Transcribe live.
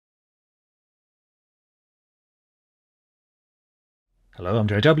Hello, I'm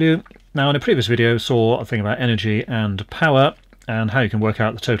JW. Now in a previous video saw a thing about energy and power and how you can work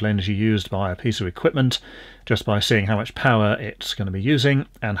out the total energy used by a piece of equipment just by seeing how much power it's going to be using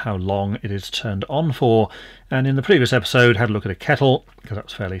and how long it is turned on for. And in the previous episode had a look at a kettle, because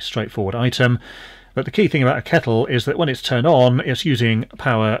that's a fairly straightforward item. But the key thing about a kettle is that when it's turned on, it's using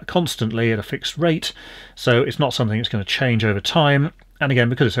power constantly at a fixed rate, so it's not something that's going to change over time. And again,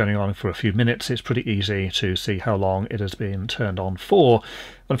 because it's only on for a few minutes, it's pretty easy to see how long it has been turned on for.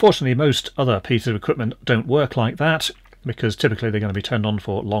 Unfortunately, most other pieces of equipment don't work like that, because typically they're going to be turned on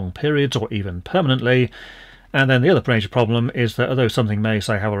for long periods or even permanently. And then the other major problem is that although something may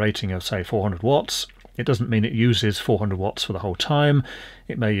say have a rating of say 400 watts, it doesn't mean it uses 400 watts for the whole time.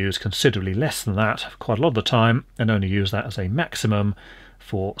 It may use considerably less than that for quite a lot of the time and only use that as a maximum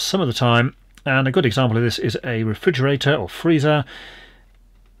for some of the time. And a good example of this is a refrigerator or freezer.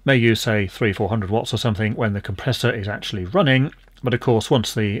 May use say 300-400 watts or something when the compressor is actually running, but of course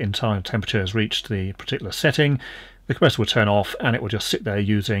once the entire temperature has reached the particular setting, the compressor will turn off and it will just sit there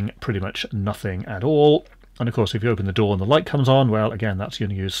using pretty much nothing at all. And of course if you open the door and the light comes on, well again that's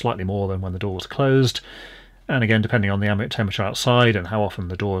going to use slightly more than when the door was closed. And again, depending on the ambient temperature outside and how often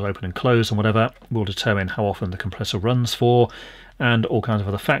the door is open and closed and whatever, will determine how often the compressor runs for and all kinds of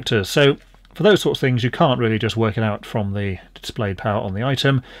other factors. So for those sorts of things, you can't really just work it out from the displayed power on the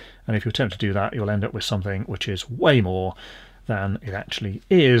item, and if you attempt to do that, you'll end up with something which is way more than it actually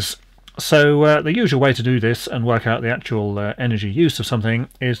is. So the usual way to do this and work out the actual energy use of something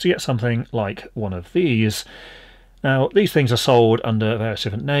is to get something like one of these. Now, these things are sold under various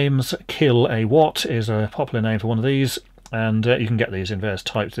different names. Kill-a-watt is a popular name for one of these, and you can get these in various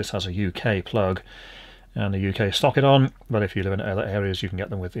types. This has a UK plug and a UK socket on, but if you live in other areas you can get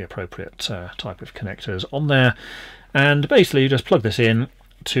them with the appropriate type of connectors on there. And basically you just plug this in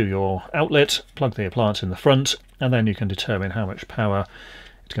to your outlet, plug the appliance in the front, and then you can determine how much power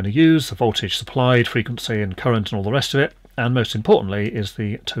it's going to use, the voltage supplied, frequency and current and all the rest of it, and most importantly is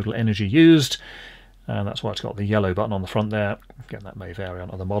the total energy used. And that's why it's got the yellow button on the front there. Again, that may vary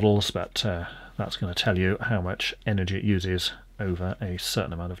on other models, but that's going to tell you how much energy it uses over a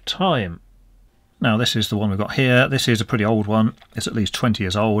certain amount of time. Now this is the one we've got here. This is a pretty old one. It's at least 20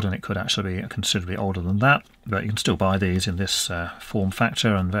 years old and it could actually be considerably older than that, but you can still buy these in this form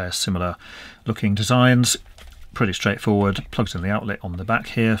factor and various similar looking designs. Pretty straightforward. Plugs in the outlet on the back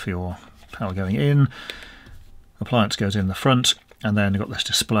here for your power going in. Appliance goes in the front, and then you've got this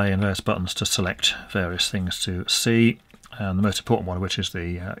display and various buttons to select various things to see. And the most important one, which is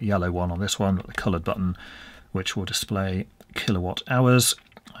the yellow one on this one, the coloured button, which will display kilowatt hours.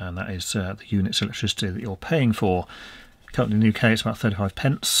 And that is the units of electricity that you're paying for. Currently in the UK it's about 35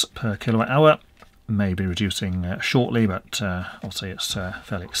 pence per kilowatt hour. May be reducing shortly, but obviously it's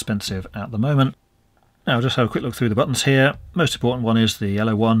fairly expensive at the moment. Now I'll just have a quick look through the buttons here. Most important one is the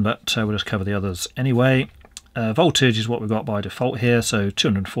yellow one, but we'll just cover the others anyway. Voltage is what we've got by default here, so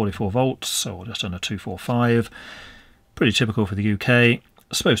 244 volts, or just under 245. Pretty typical for the UK.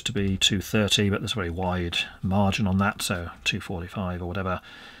 Supposed to be 230, but there's a very wide margin on that, so 245 or whatever.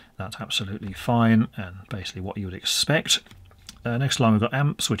 That's absolutely fine and basically what you would expect. Next line we've got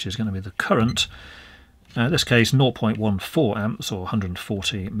amps, which is going to be the current. In this case 0.14 amps or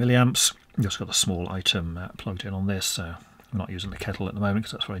 140 milliamps. Just got a small item plugged in on this, so I'm not using the kettle at the moment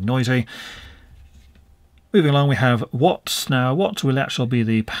because that's very noisy. Moving along we have watts. Now watts will actually be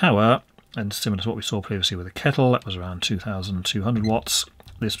the power, and similar to what we saw previously with the kettle, that was around 2,200 watts.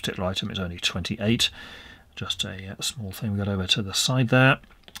 This particular item is only 28, just a small thing we got over to the side there.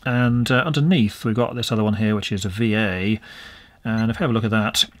 And underneath we've got this other one here, which is a VA, and if you have a look at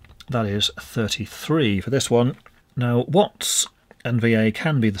that, that is 33 for this one. Now watts and VA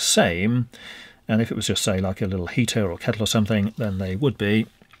can be the same, and if it was just say like a little heater or kettle or something, then they would be.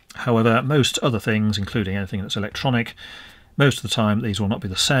 However, most other things, including anything that's electronic, most of the time these will not be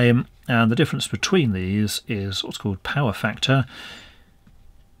the same, and the difference between these is what's called power factor.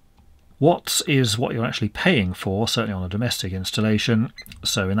 Watts is what you're actually paying for, certainly on a domestic installation,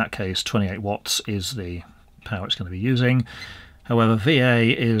 so in that case 28 watts is the power it's going to be using. However,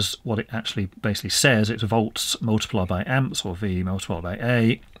 VA is what it actually basically says, it's volts multiplied by amps, or V multiplied by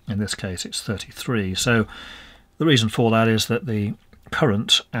A. In this case it's 33, so the reason for that is that the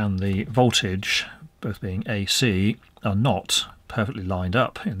current and the voltage, both being AC, are not perfectly lined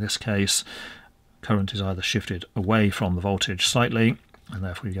up. In this case current is either shifted away from the voltage slightly, and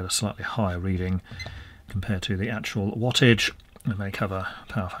therefore you get a slightly higher reading compared to the actual wattage. We may cover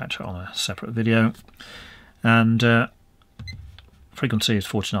power factor on a separate video. And frequency is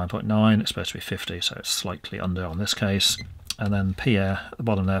 49.9, it's supposed to be 50, so it's slightly under on this case. And then PF, at the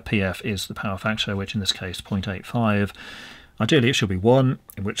bottom there, PF is the power factor, which in this case 0.85. Ideally it should be 1,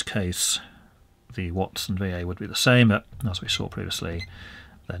 in which case the watts and VA would be the same, but as we saw previously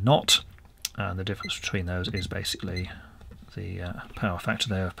they're not, and the difference between those is basically the power factor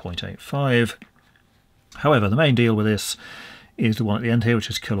there of 0.85. However, the main deal with this is the one at the end here, which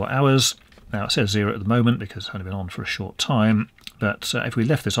is kilowatt hours. Now it says 0 at the moment because it's only been on for a short time, but if we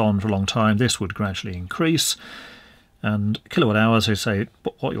left this on for a long time this would gradually increase. And kilowatt hours is, say,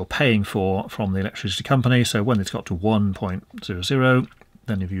 what you're paying for from the electricity company. So when it's got to 1.00,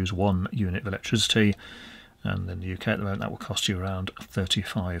 then you've used 1 unit of electricity, and in the UK at the moment that will cost you around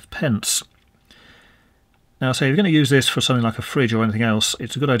 35 pence. Now, say if you're going to use this for something like a fridge or anything else,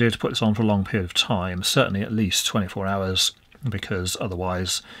 it's a good idea to put this on for a long period of time, certainly at least 24 hours, because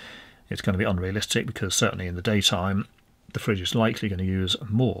otherwise it's going to be unrealistic, because certainly in the daytime the fridge is likely going to use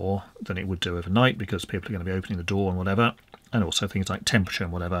more than it would do overnight, because people are going to be opening the door and whatever, and also things like temperature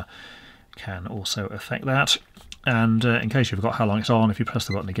and whatever can also affect that. And in case you forgot how long it's on, if you press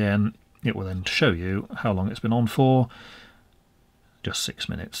the button again it will then show you how long it's been on for, just 6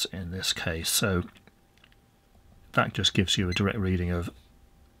 minutes in this case. So that just gives you a direct reading of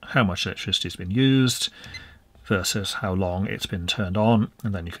how much electricity has been used versus how long it's been turned on,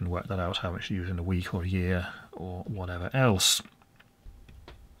 and then you can work that out how much you use in a week or a year or whatever else.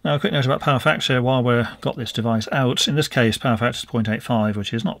 Now a quick note about power factor while we've got this device out. In this case power factor is 0.85,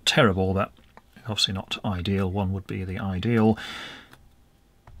 which is not terrible, but obviously not ideal. 1 would be the ideal.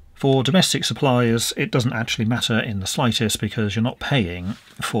 For domestic suppliers it doesn't actually matter in the slightest, because you're not paying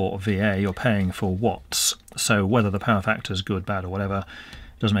for VA, you're paying for watts. So whether the power factor is good, bad or whatever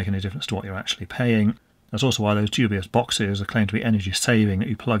doesn't make any difference to what you're actually paying. That's also why those dubious boxes are claimed to be energy saving, that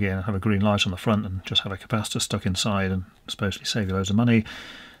you plug in and have a green light on the front and just have a capacitor stuck inside and supposedly save you loads of money.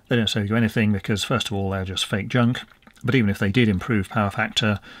 They don't save you anything, because first of all they're just fake junk, but even if they did improve power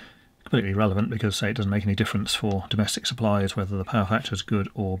factor, completely irrelevant, because say it doesn't make any difference for domestic supplies whether the power factor is good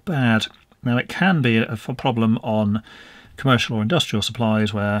or bad. Now it can be a problem on commercial or industrial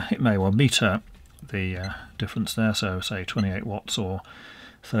supplies where it may well meter the difference there, so say 28 watts or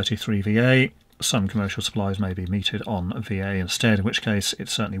 33 VA. Some commercial supplies may be metered on VA instead, in which case it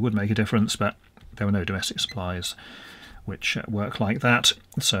certainly would make a difference, but there were no domestic supplies which work like that,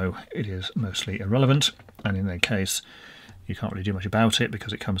 so it is mostly irrelevant, and in that case you can't really do much about it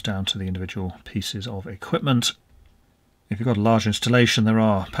because it comes down to the individual pieces of equipment. If you've got a large installation there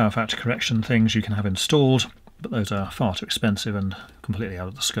are power factor correction things you can have installed, but those are far too expensive and completely out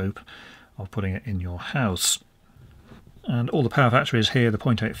of the scope of putting it in your house. And all the power factor is here, the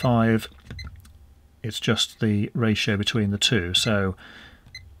 0.85, it's just the ratio between the two, so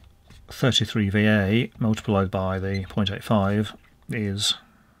 33 VA multiplied by the 0.85 is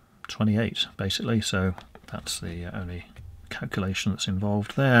 28 basically, so that's the only calculation that's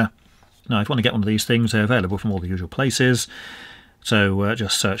involved there. Now if you want to get one of these things, they're available from all the usual places, so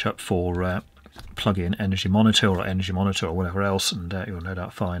just search up for plug-in energy monitor or energy monitor or whatever else, and you'll no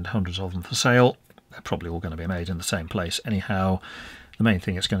doubt find hundreds of them for sale. They're probably all going to be made in the same place anyhow. The main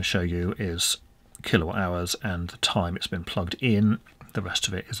thing it's going to show you is kilowatt hours and the time it's been plugged in. The rest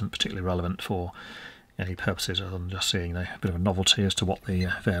of it isn't particularly relevant for any purposes other than just seeing a bit of a novelty as to what the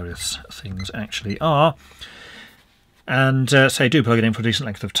various things actually are. And say do plug it in for a decent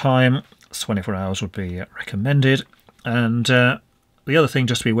length of time. 24 hours would be recommended. And the other thing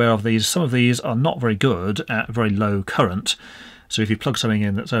just to be aware of, some of these are not very good at very low current. So if you plug something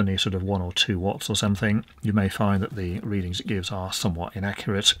in that's only sort of 1 or 2 watts or something, you may find that the readings it gives are somewhat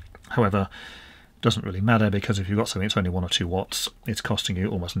inaccurate. However, it doesn't really matter, because if you've got something that's only 1 or 2 watts, it's costing you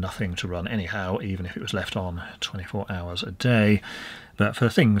almost nothing to run anyhow, even if it was left on 24 hours a day. But for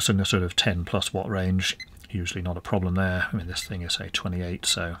things in the sort of 10 plus watt range, usually not a problem there. I mean, this thing is say 28,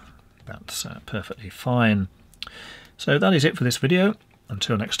 so that's perfectly fine. So that is it for this video.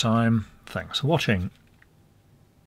 Until next time, thanks for watching.